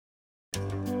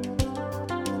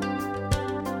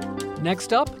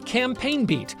Next up, Campaign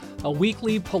Beat, a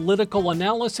weekly political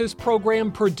analysis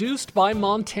program produced by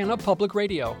Montana Public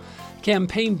Radio.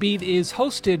 Campaign Beat is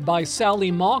hosted by Sally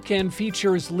Mock and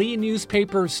features Lee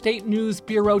Newspaper State News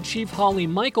Bureau Chief Holly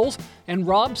Michaels and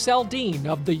Rob Saldine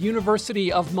of the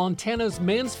University of Montana's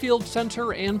Mansfield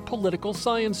Center and Political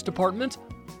Science Department.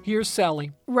 Here's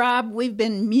Sally. Rob, we've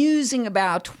been musing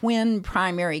about twin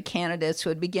primary candidates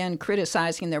who would begin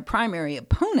criticizing their primary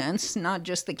opponents, not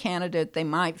just the candidate they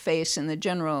might face in the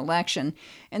general election.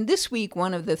 And this week,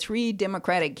 one of the three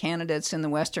Democratic candidates in the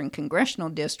Western Congressional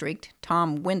District,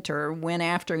 Tom Winter, went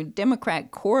after Democrat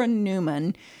Cora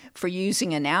Newman for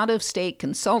using an out-of-state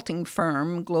consulting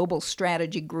firm, Global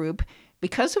Strategy Group,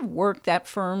 because of work that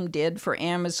firm did for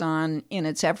Amazon in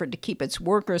its effort to keep its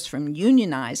workers from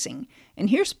unionizing. And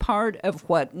here's part of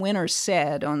what Winter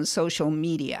said on social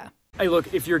media. Hey,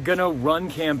 look, if you're going to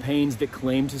run campaigns that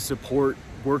claim to support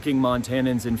working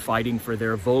Montanans in fighting for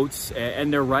their votes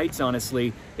and their rights,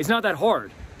 honestly, it's not that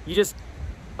hard. You just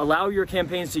allow your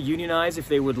campaigns to unionize if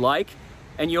they would like,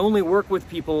 and you only work with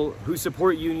people who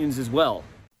support unions as well.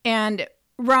 And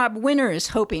Rob, Winter is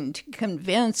hoping to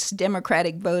convince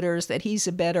Democratic voters that he's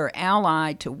a better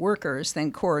ally to workers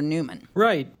than Cora Newman.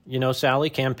 Right. You know,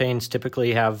 Sally, campaigns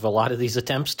typically have a lot of these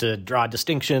attempts to draw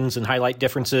distinctions and highlight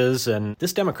differences, and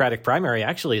this Democratic primary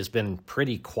actually has been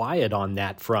pretty quiet on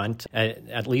that front,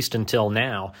 at least until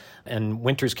now. And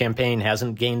Winter's campaign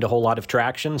hasn't gained a whole lot of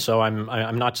traction, so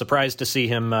I'm not surprised to see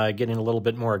him getting a little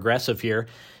bit more aggressive here.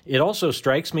 It also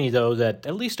strikes me, though, that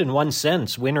at least in one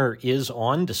sense, Winter is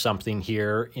on to something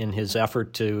here in his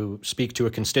effort to speak to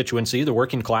a constituency, the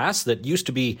working class, that used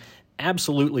to be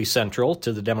absolutely central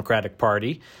to the Democratic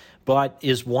Party, but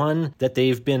is one that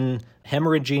they've been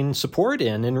hemorrhaging support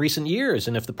in recent years.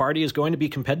 And if the party is going to be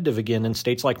competitive again in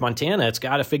states like Montana, it's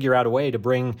got to figure out a way to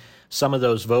bring some of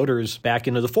those voters back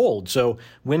into the fold. So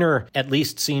Winter at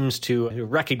least seems to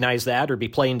recognize that or be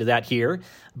playing to that here.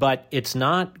 But it's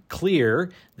not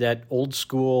clear that old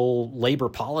school labor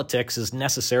politics is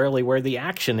necessarily where the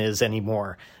action is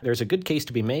anymore. There's a good case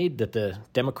to be made that the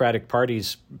Democratic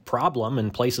Party's problem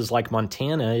in places like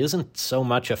Montana isn't so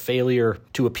much a failure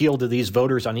to appeal to these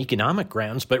voters on economic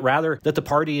grounds, but rather that the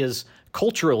party is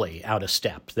culturally out of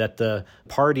step, that the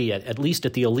party, at least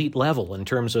at the elite level, in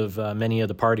terms of many of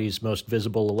the party's most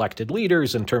visible elected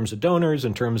leaders, in terms of donors,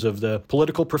 in terms of the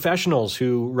political professionals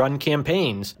who run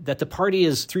campaigns, that the party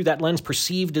is, through that lens,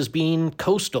 perceived as being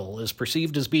coastal, is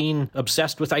perceived as being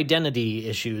obsessed with identity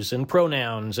issues and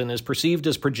pronouns, and is perceived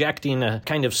as projecting a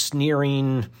kind of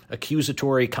sneering,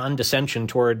 accusatory condescension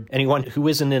toward anyone who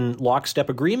isn't in lockstep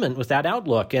agreement with that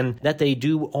outlook, and that they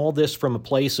do all this from a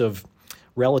place of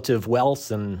relative wealth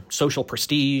and social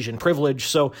prestige and privilege.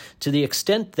 So to the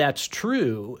extent that's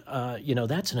true,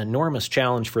 that's an enormous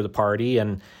challenge for the party.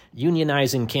 And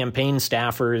unionizing campaign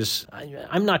staffers,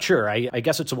 I'm not sure. I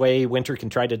guess it's a way Winter can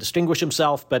try to distinguish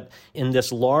himself, but in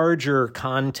this larger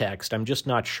context, I'm just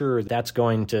not sure that's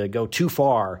going to go too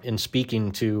far in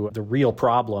speaking to the real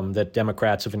problem that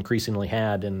Democrats have increasingly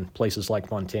had in places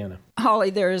like Montana.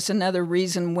 Holly, there is another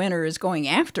reason Winter is going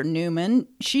after Newman.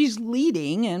 She's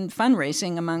leading in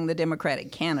fundraising among the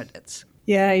Democratic candidates.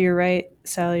 Yeah, you're right,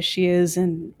 Sally. She is,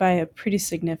 and by a pretty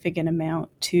significant amount,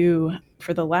 too.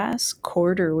 For the last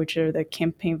quarter, which are the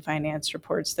campaign finance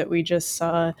reports that we just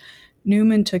saw,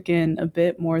 Newman took in a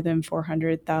bit more than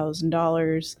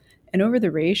 $400,000. And over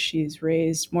the race, she's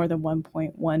raised more than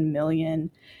 $1.1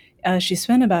 million. She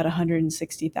spent about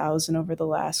 $160,000 over the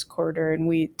last quarter, and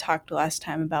we talked last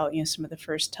time about some of the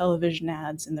first television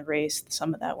ads in the race.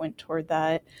 Some of that went toward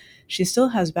that. She still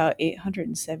has about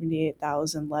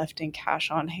 $878,000 left in cash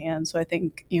on hand, so I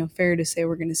think fair to say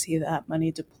we're going to see that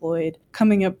money deployed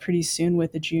coming up pretty soon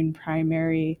with the June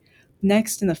primary.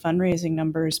 Next in the fundraising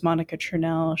numbers, Monica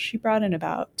Turnell. She brought in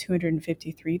about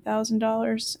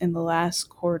 $253,000 in the last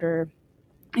quarter.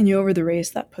 And over the race,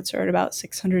 that puts her at about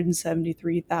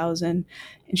 $673,000.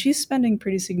 And she's spending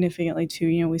pretty significantly,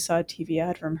 too. We saw a TV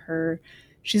ad from her.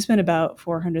 She spent about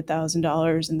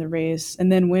 $400,000 in the race.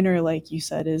 And then Winter, like you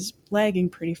said, is lagging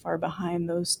pretty far behind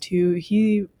those two.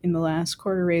 He, in the last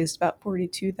quarter, raised about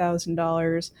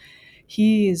 $42,000.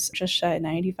 He's just shy of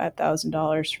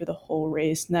 $95,000 for the whole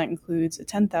race, and that includes a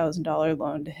 $10,000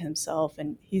 loan to himself,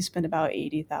 and he spent about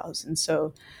 $80,000.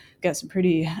 So got some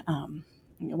pretty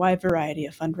wide variety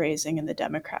of fundraising in the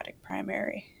Democratic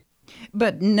primary.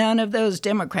 But none of those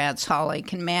Democrats, Holly,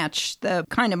 can match the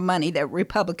kind of money that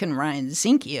Republican Ryan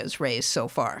Zinke has raised so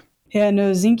far. Yeah,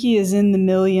 no, Zinke is in the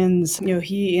millions.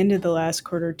 He ended the last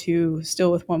quarter, too,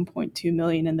 still with $1.2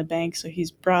 million in the bank. So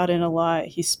he's brought in a lot,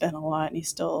 he's spent a lot, and he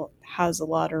still has a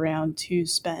lot around to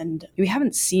spend. We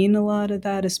haven't seen a lot of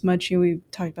that as much. We've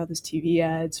talked about this TV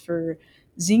ads for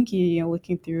Zinke.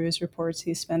 Looking through his reports,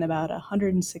 he spent about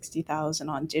 $160,000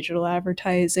 on digital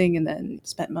advertising and then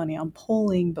spent money on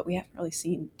polling, but we haven't really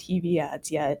seen TV ads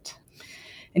yet.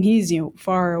 And he's,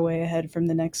 far away ahead from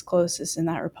the next closest in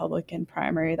that Republican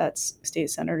primary. That's State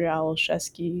Senator Al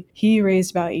Olszewski. He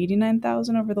raised about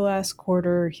 $89,000 over the last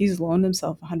quarter. He's loaned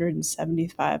himself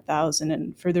 $175,000,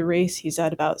 and for the race, he's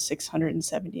at about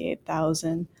 $678,000.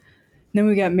 And then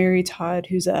we got Mary Todd,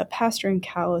 who's a pastor in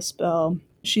Kalispell.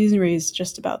 She's raised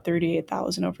just about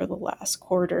 $38,000 over the last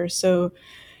quarter. So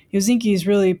Zinke is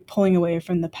really pulling away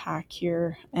from the pack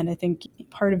here. And I think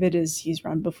part of it is he's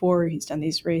run before, he's done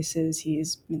these races,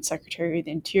 he's been Secretary of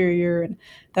the Interior, and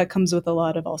that comes with a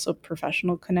lot of also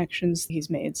professional connections he's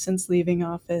made since leaving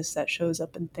office. That shows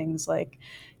up in things like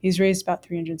he's raised about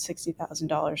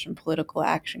 $360,000 from political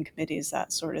action committees,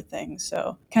 that sort of thing.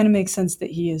 So kind of makes sense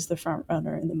that he is the front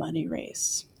runner in the money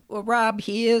race. Well, Rob,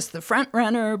 he is the front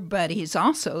runner, but he's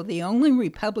also the only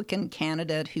Republican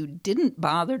candidate who didn't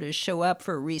bother to show up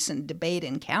for a recent debate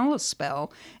in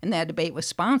Kalispell, and that debate was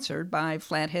sponsored by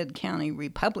Flathead County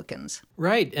Republicans.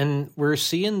 Right, and we're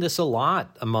seeing this a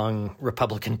lot among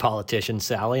Republican politicians,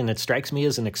 Sally, and it strikes me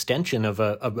as an extension of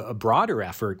a broader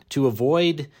effort to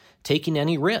avoid taking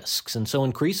any risks. And so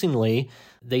increasingly,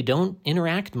 they don't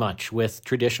interact much with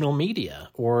traditional media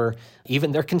or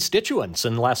even their constituents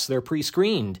unless they're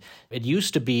pre-screened. It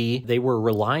used to be they were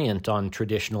reliant on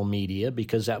traditional media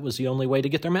because that was the only way to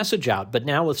get their message out. But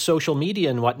now with social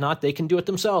media and whatnot, they can do it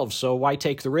themselves. So why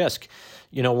take the risk?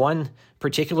 One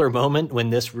particular moment when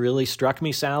this really struck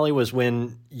me, Sally, was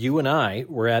when you and I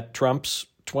were at Trump's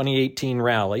 2018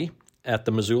 rally at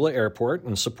the Missoula airport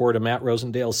in support of Matt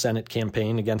Rosendale's Senate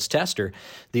campaign against Tester.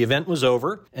 The event was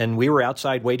over, and we were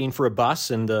outside waiting for a bus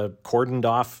in the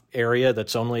cordoned-off area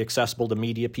that's only accessible to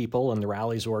media people and the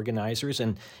rally's organizers.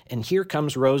 And here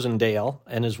comes Rosendale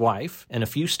and his wife and a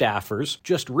few staffers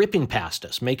just ripping past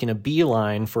us, making a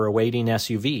beeline for a waiting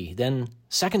SUV. Then,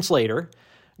 seconds later,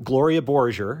 Gloria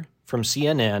Borger from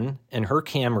CNN and her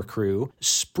camera crew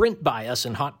sprint by us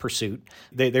in hot pursuit.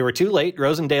 They were too late.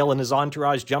 Rosendale and his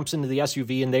entourage jumps into the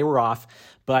SUV and they were off.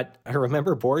 But I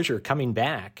remember Borger coming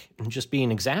back and just being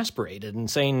exasperated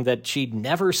and saying that she'd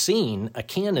never seen a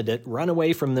candidate run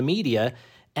away from the media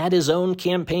at his own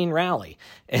campaign rally.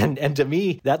 And to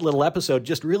me, that little episode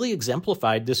just really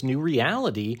exemplified this new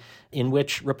reality in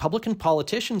which Republican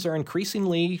politicians are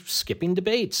increasingly skipping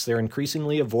debates. They're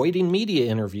increasingly avoiding media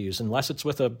interviews unless it's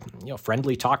with a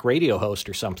friendly talk radio host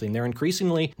or something. They're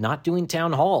increasingly not doing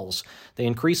town halls. They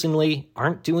increasingly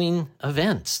aren't doing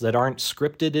events that aren't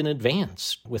scripted in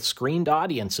advance with screened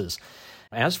audiences.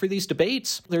 As for these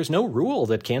debates, there's no rule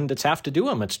that candidates have to do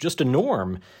them. It's just a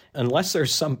norm. Unless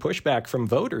there's some pushback from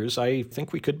voters, I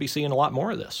think we could be seeing a lot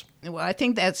more of this. Well, I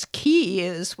think that's key,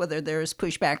 is whether there's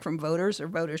pushback from voters or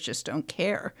voters just don't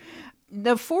care.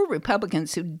 The 4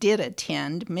 Republicans who did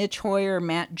attend, Mitch Hoyer,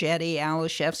 Matt Jetty, Al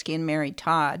Olszewski, and Mary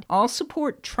Todd, all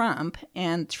support Trump,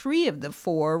 and 3 of the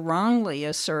 4 wrongly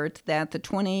assert that the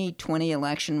 2020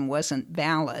 election wasn't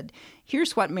valid.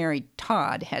 Here's what Mary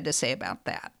Todd had to say about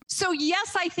that. So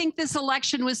yes, I think this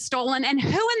election was stolen. And who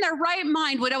in their right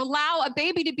mind would allow a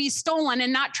baby to be stolen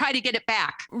and not try to get it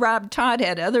back? Rob, Todd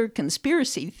had other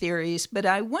conspiracy theories, but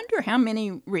I wonder how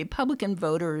many Republican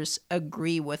voters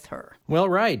agree with her. Well,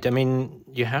 right. I mean,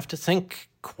 you have to think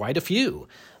quite a few.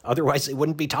 Otherwise, they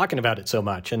wouldn't be talking about it so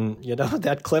much. And,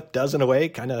 that clip does, in a way,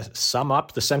 kind of sum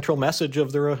up the central message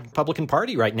of the Republican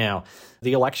Party right now.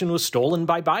 The election was stolen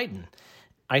by Biden.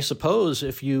 I suppose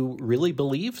if you really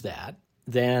believe that,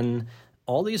 then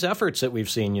all these efforts that we've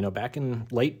seen, back in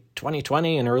late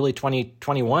 2020 and early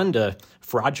 2021 to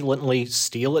fraudulently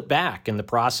steal it back in the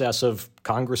process of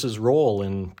Congress's role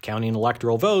in counting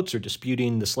electoral votes or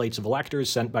disputing the slates of electors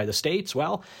sent by the states,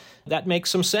 well, that makes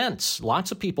some sense.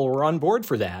 Lots of people were on board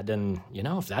for that. And,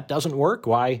 if that doesn't work,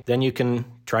 why, then you can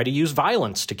try to use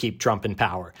violence to keep Trump in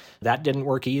power. That didn't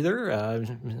work either.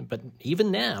 But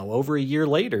even now, over a year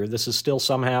later, this is still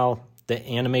somehow the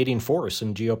animating force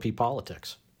in GOP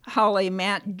politics. Holly,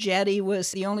 Matt Jetty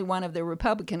was the only one of the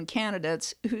Republican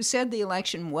candidates who said the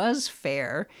election was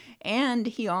fair, and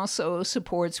he also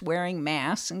supports wearing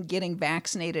masks and getting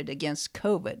vaccinated against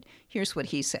COVID. Here's what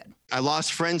he said. I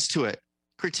lost friends to it.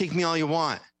 Critique me all you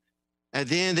want. At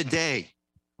the end of the day,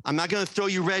 I'm not going to throw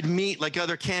you red meat like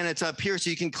other candidates up here so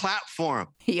you can clap for them.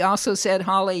 He also said,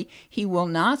 Holly, he will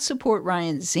not support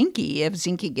Ryan Zinke if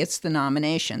Zinke gets the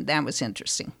nomination. That was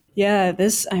interesting. Yeah,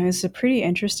 this was a pretty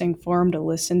interesting forum to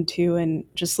listen to, and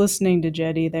just listening to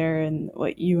Jetty there and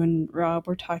what you and Rob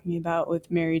were talking about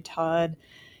with Mary Todd,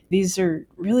 These are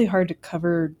really hard to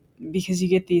cover because you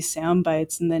get these sound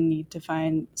bites and then need to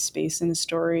find space in the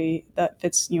story that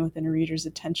fits, within a reader's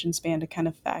attention span to kind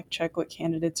of fact check what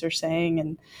candidates are saying.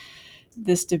 And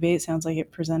this debate sounds like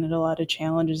it presented a lot of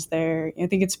challenges there. I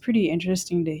think it's pretty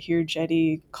interesting to hear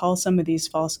Jetty call some of these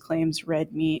false claims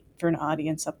red meat for an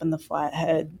audience up in the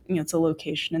Flathead. It's a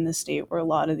location in the state where a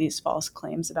lot of these false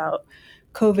claims about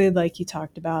COVID, like you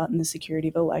talked about, and the security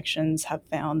of elections have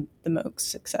found the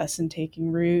most success in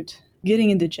taking root. Getting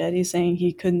into Jetty saying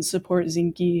he couldn't support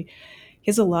Zinke, he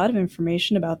has a lot of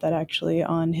information about that actually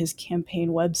on his campaign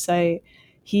website.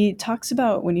 He talks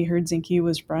about when he heard Zinke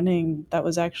was running, that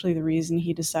was actually the reason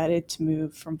he decided to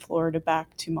move from Florida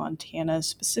back to Montana,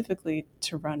 specifically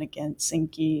to run against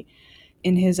Zinke.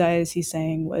 In his eyes, he's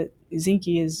saying what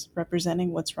Zinke is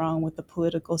representing what's wrong with the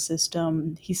political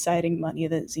system. He's citing money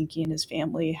that Zinke and his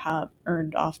family have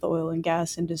earned off the oil and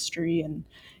gas industry. And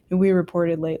we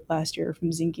reported late last year from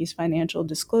Zinke's financial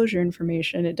disclosure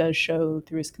information. It does show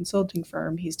through his consulting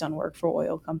firm he's done work for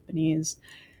oil companies.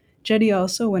 Jetty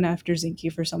also went after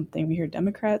Zinke for something we hear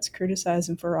Democrats criticize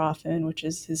him for often, which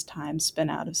is his time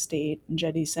spent out of state. And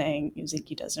Jetty saying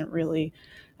Zinke doesn't really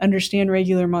understand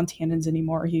regular Montanans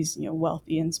anymore. He's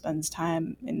wealthy and spends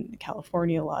time in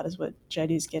California a lot, is what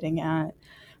Jetty's getting at.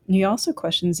 And he also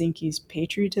questions Zinke's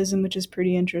patriotism, which is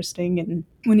pretty interesting. And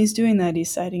when he's doing that, he's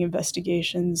citing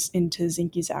investigations into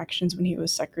Zinke's actions when he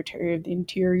was Secretary of the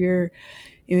Interior.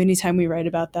 Anytime we write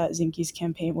about that, Zinke's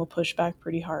campaign will push back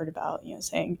pretty hard about,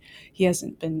 saying he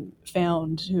hasn't been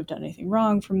found to have done anything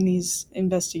wrong from these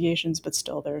investigations, but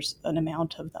still there's an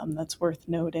amount of them that's worth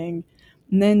noting.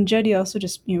 And then Jetty also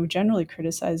just, generally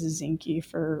criticizes Zinke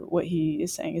for what he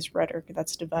is saying is rhetoric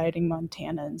that's dividing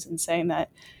Montanans, and saying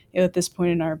that, at this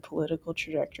point in our political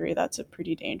trajectory, that's a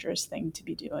pretty dangerous thing to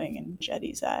be doing in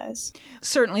Jetty's eyes.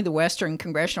 Certainly the Western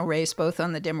congressional race, both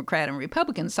on the Democrat and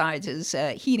Republican sides, is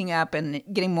heating up and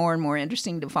getting more and more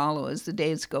interesting to follow as the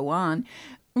days go on.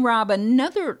 Rob,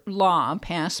 another law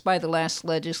passed by the last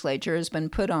legislature has been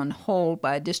put on hold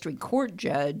by a district court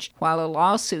judge while a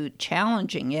lawsuit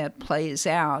challenging it plays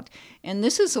out. And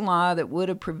this is a law that would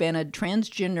have prevented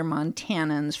transgender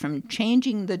Montanans from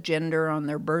changing the gender on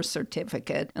their birth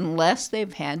certificate unless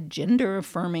they've had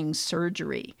gender-affirming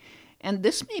surgery. And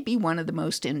this may be one of the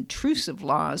most intrusive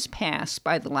laws passed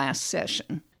by the last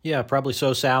session. Yeah, probably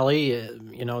so, Sally.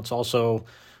 It's also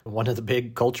one of the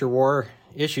big culture war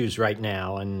issues right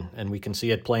now, and we can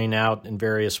see it playing out in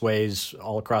various ways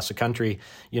all across the country.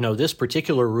 This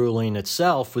particular ruling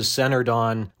itself was centered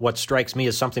on what strikes me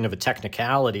as something of a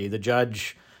technicality. The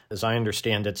judge, as I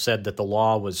understand it, said that the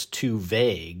law was too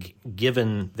vague.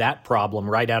 Given that problem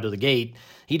right out of the gate,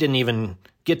 he didn't even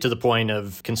get to the point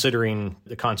of considering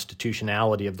the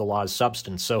constitutionality of the law's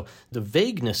substance. So the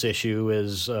vagueness issue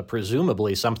is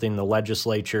presumably something the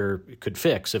legislature could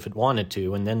fix if it wanted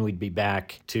to, and then we'd be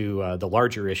back to the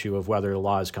larger issue of whether the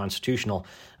law is constitutional.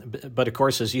 But of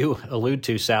course, as you allude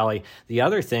to, Sally, the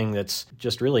other thing that's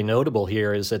just really notable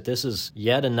here is that this is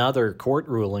yet another court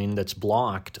ruling that's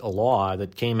blocked a law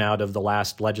that came out of the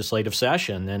last legislative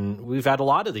session, and we've had a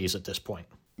lot of these at this point.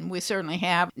 We certainly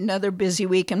have. Another busy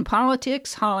week in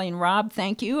politics. Holly and Rob,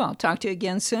 thank you. I'll talk to you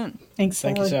again soon. Thanks,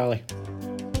 Sally. Thank you, Sally.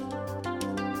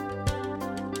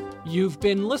 You've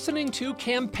been listening to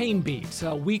Campaign Beat,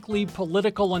 a weekly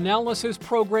political analysis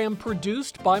program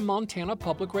produced by Montana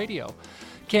Public Radio.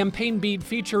 Campaign Beat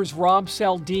features Rob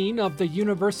Saldin of the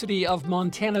University of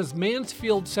Montana's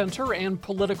Mansfield Center and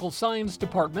Political Science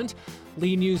Department,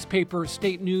 Lee Newspaper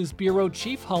State News Bureau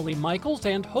Chief Holly Michaels,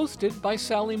 and hosted by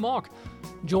Sally Mock.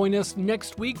 Join us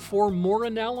next week for more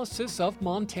analysis of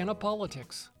Montana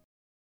politics.